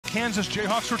Kansas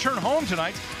Jayhawks return home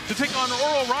tonight to take on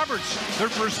Oral Roberts, their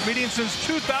first meeting since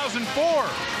 2004.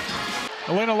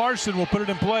 Elena Larson will put it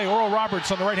in play. Oral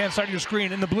Roberts on the right-hand side of your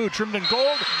screen in the blue, trimmed in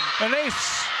gold. An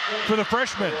ace for the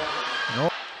freshman.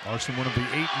 Larson, one of the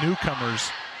 8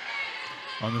 newcomers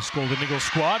on this Golden Eagles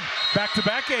squad.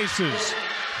 Back-to-back aces.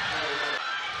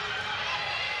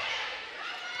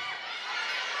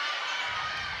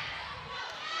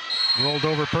 Rolled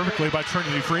over perfectly by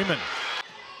Trinity Freeman.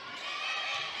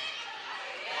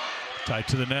 Tight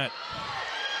to the net.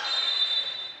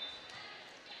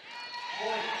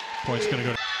 Point's going to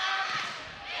go to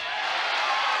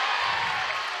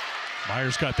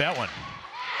Myers. Got that one.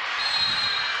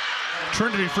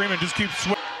 Trinity Freeman just keeps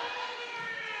swinging.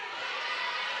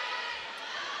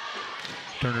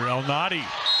 Turner El Nadi.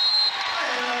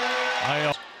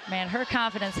 Man, her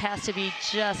confidence has to be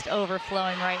just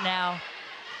overflowing right now.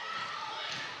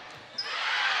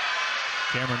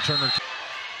 Cameron Turner.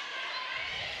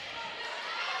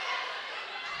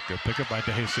 Good pickup by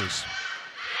DeJesus.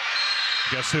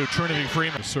 Guess who? Trinity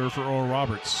Freeman. Serve for Oral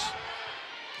Roberts.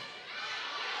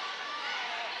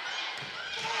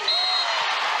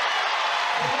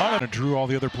 Drew all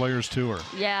the other players to her.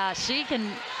 Yeah, she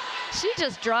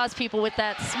just draws people with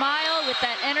that smile, with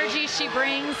that energy she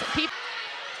brings. People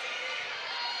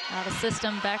out of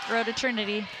system, back row to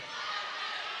Trinity.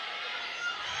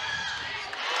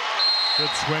 Good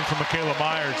swing from Michaela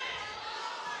Myers.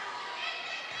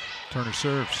 Turner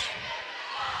serves.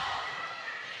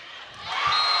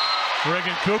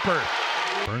 Reagan Cooper.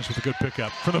 Burns with a good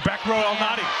pickup. From the back row, El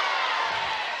Nadi.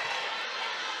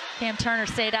 Cam Turner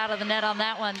stayed out of the net on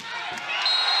that one.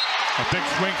 A big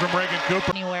swing from Reagan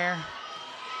Cooper. Anywhere.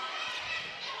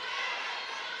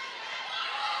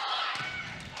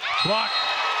 Block.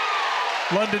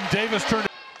 London Davis turned.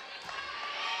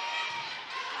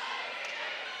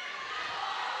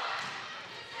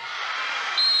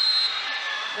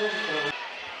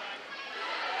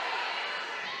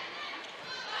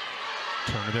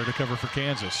 Turner there to cover for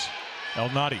Kansas. El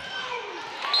Nadi.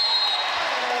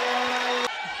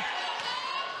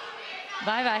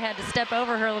 Vivi had to step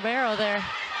over her libero there.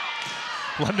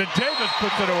 London Davis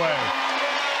puts it away.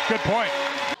 Good point.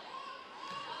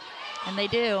 And they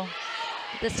do.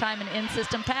 This time an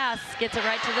in-system pass. Gets it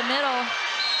right to the middle.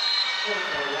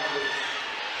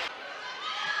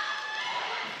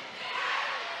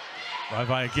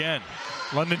 Vivi again.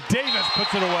 London Davis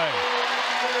puts it away.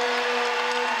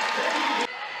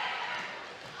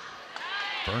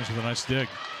 Burns with a nice dig.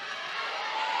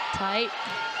 Tight.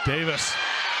 Davis.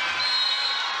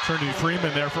 Trinity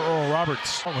Freeman there for Oral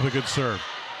Roberts with a good serve.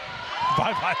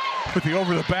 Vivi with the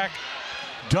over-the-back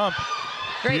dump.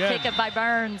 Great pickup by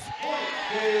Burns.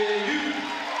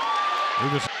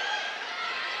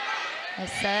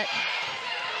 Nice set.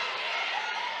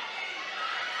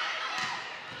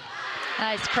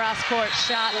 Nice cross-court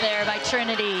shot there by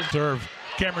Trinity. Serve.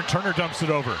 Cameron Turner dumps it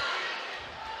over.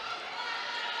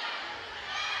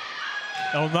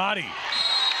 El Nadi.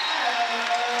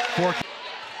 El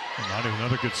Nadi with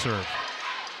another good serve.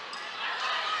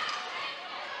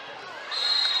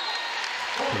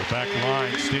 To the back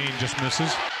line, Steen just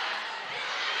misses.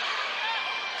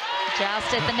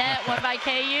 Joust at the net, one by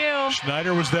KU.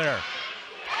 Schneider was there.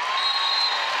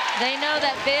 They know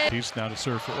that bid. He's now to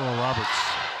serve for Oral Roberts.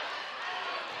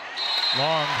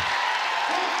 Long.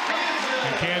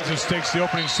 And Kansas takes the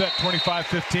opening set,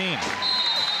 25-15.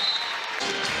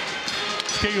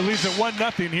 KU leads at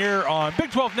 1-0 here on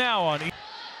Big 12 Now on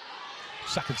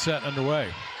second set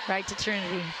underway. Right to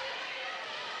Trinity.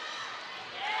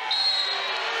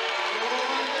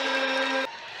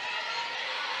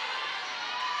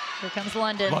 Here comes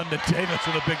London. London Davis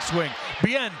with a big swing.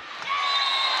 Bien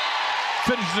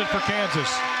finishes it for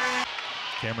Kansas.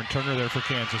 Cameron Turner there for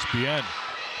Kansas. Bien.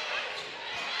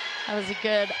 That was a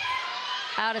good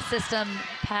out-of-system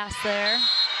pass there.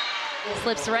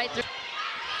 Slips right through.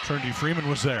 Trinity Freeman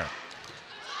was there.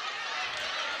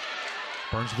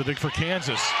 Burns with a dig for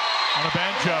Kansas on a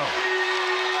banjo.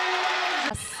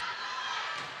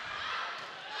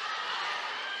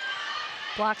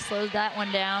 Block slowed that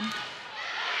one down.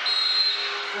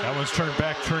 That one's turned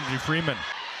back, Trinity Freeman.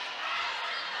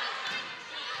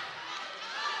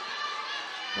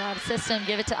 Out of system,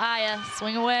 give it to Aya.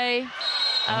 Swing away.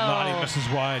 Nadi misses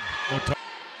wide. No touch.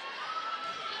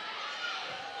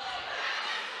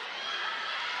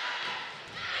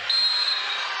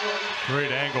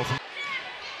 Great angle.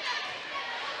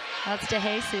 That's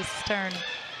DeJesus' turn.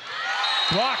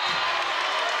 Block.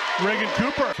 Reagan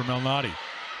Cooper from El Nadi.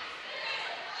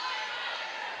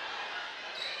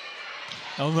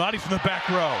 El Nadi from the back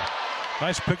row.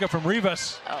 Nice pickup from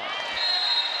Rivas.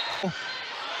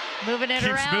 Moving it Keeps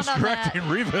around on that. misdirecting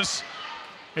Rivas.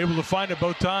 Able to find it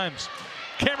both times.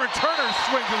 Cameron Turner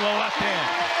swings to the left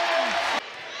hand.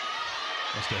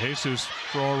 That's to Jesus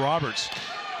for Oral Roberts.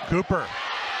 Cooper.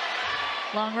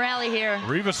 Long rally here.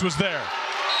 Rivas was there.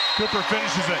 Cooper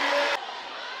finishes it.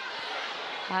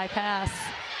 High pass.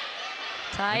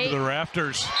 Tight. Into the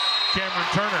rafters. Cameron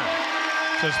Turner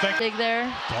says thank you. Big there.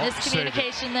 Don't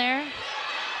Miscommunication there.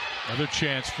 Another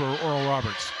chance for Oral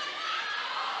Roberts.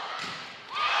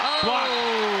 Oh. Block.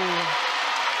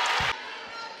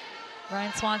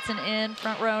 Ryan Swanson in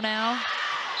front row now.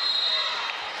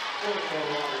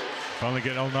 Finally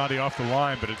getting El Nadi off the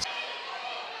line, but it's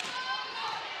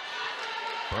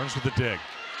Burns with the dig.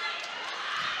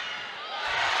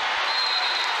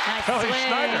 Nice Kelly swing.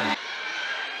 Schneider.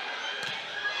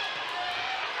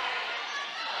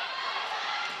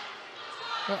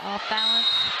 A little off balance.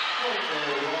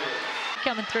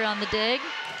 Coming through on the dig.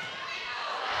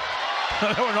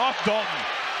 That went off Dalton.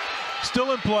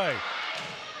 Still in play.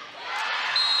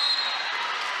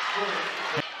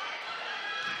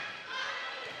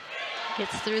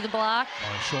 Gets through the block.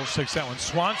 Schultz takes that one.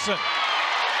 Swanson.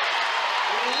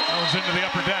 That was into the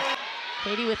upper deck.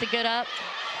 Katie with a good up.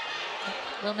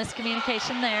 Little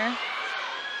miscommunication there.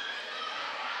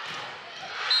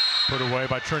 Put away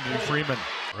by Trinity Freeman.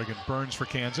 Reagan Burns for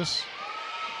Kansas.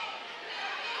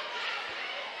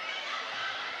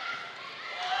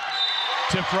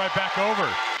 Tipped right back over.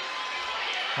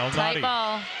 El Tight Nadi.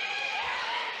 ball.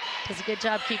 Does a good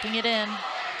job keeping it in.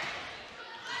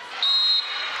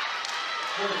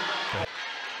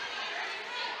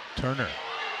 Turner.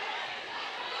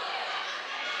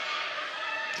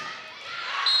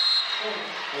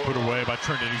 Put away by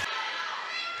Trinity.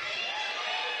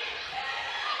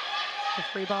 The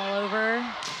free ball over.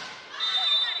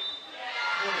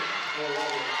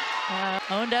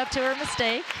 Owned up to her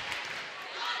mistake.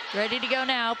 Ready to go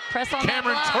now. Press on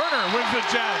Cameron that block. Turner wins the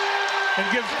jazz and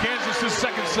gives Kansas his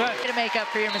second set. To make up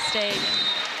for your mistake.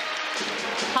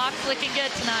 Hawks looking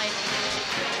good tonight.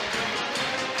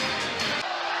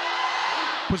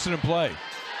 Puts it in play.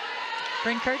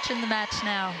 Bryn Kirch in the match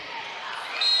now.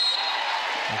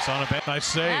 It's on a bad. Nice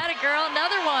save. Atta girl,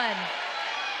 another one.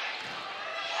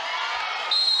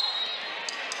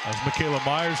 That's Michaela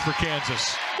Myers for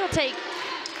Kansas. He'll take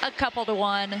a couple to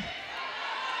one.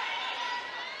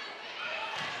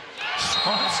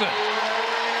 Swanson.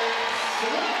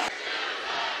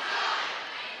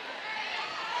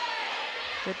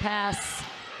 Good pass.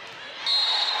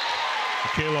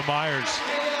 Michaela Myers.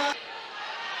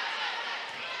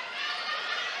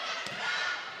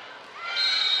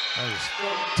 That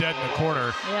is dead in the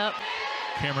corner. Yep.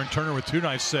 Cameron Turner with two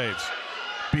nice saves.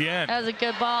 Bien. That was a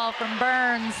good ball from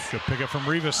Burns. Good pickup from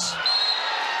Rivas.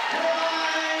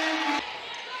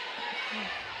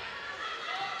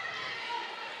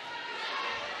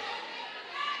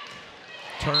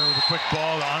 Turner with a quick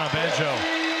ball to Ana Banjo.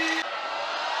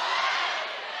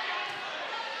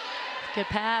 Good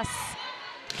pass.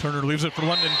 Turner leaves it for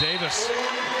London Davis.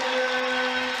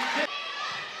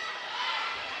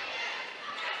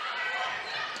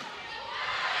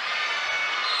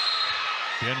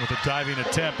 Bien with a diving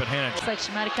attempt, but Hannah. Looks like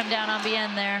she might have come down on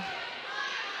Bien there.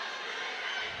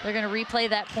 They're going to replay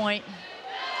that point.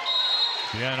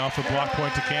 Bien off the block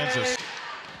point to Kansas.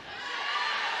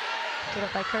 Good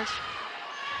up by Kirch.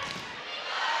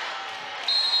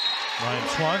 Ryan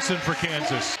Swanson for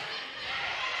Kansas.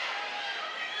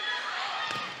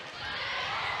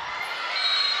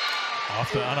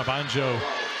 Off to Ana Banjo.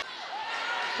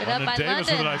 Good up by Davis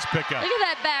London. with a nice pickup. Look at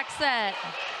that back set.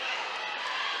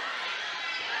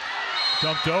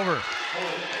 Dumped over.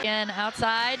 Again,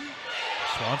 outside.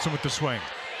 Swanson with the swing.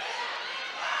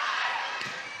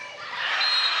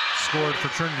 Scored for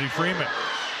Trinity Freeman.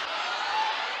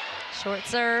 Short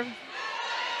serve.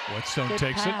 Whetstone Good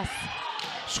takes pass. it.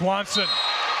 Swanson.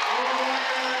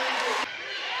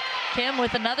 Kim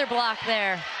with another block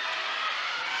there.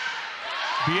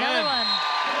 Bien. Another one.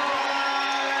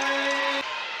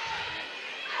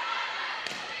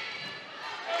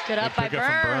 Good up by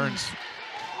pickup from Burns.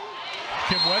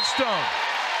 Kim Whetstone.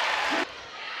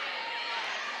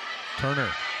 Turner.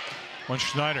 One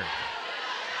Schneider.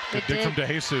 Good dig from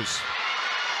DeJesus.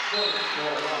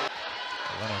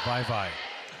 Elena Vai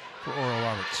for Oral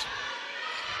Roberts.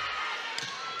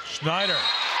 Schneider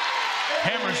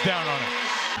hammers down on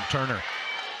it. Turner.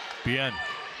 Bien.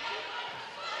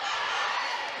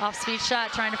 Off-speed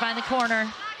shot, trying to find the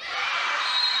corner.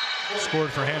 Scored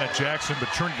for Hannah Jackson, but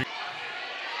Trinity.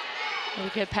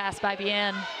 Really good pass by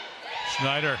Bien.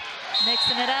 Schneider.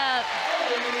 Mixing it up.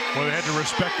 Well, they had to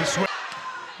respect the swing.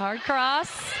 Hard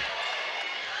cross.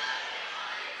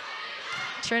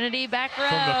 Trinity back row.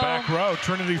 From the back row,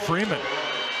 Trinity Freeman.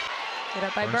 Get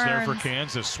up by Burns there for Burns.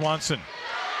 Kansas. Swanson.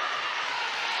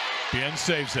 Bien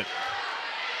saves it.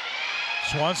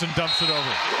 Swanson dumps it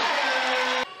over.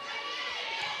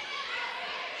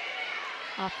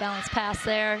 Off balance pass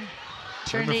there.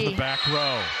 Trinity. From the back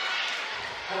row.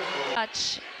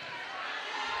 Touch.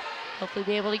 Hopefully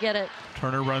be able to get it.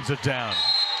 Turner runs it down.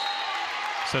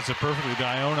 Sets it perfectly.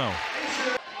 Diono.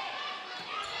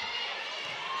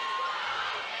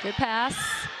 Good pass.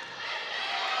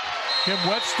 Kim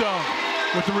Whetstone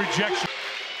with the rejection.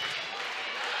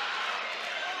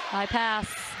 High pass.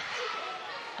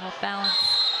 Off balance.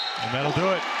 And that'll do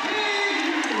it.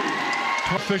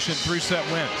 Efficient 3-set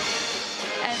win.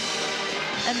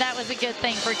 And that was a good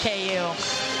thing for KU.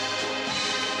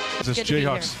 This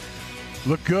Jayhawks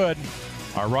look good.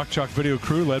 Our Rock Chalk video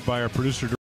crew led by our producer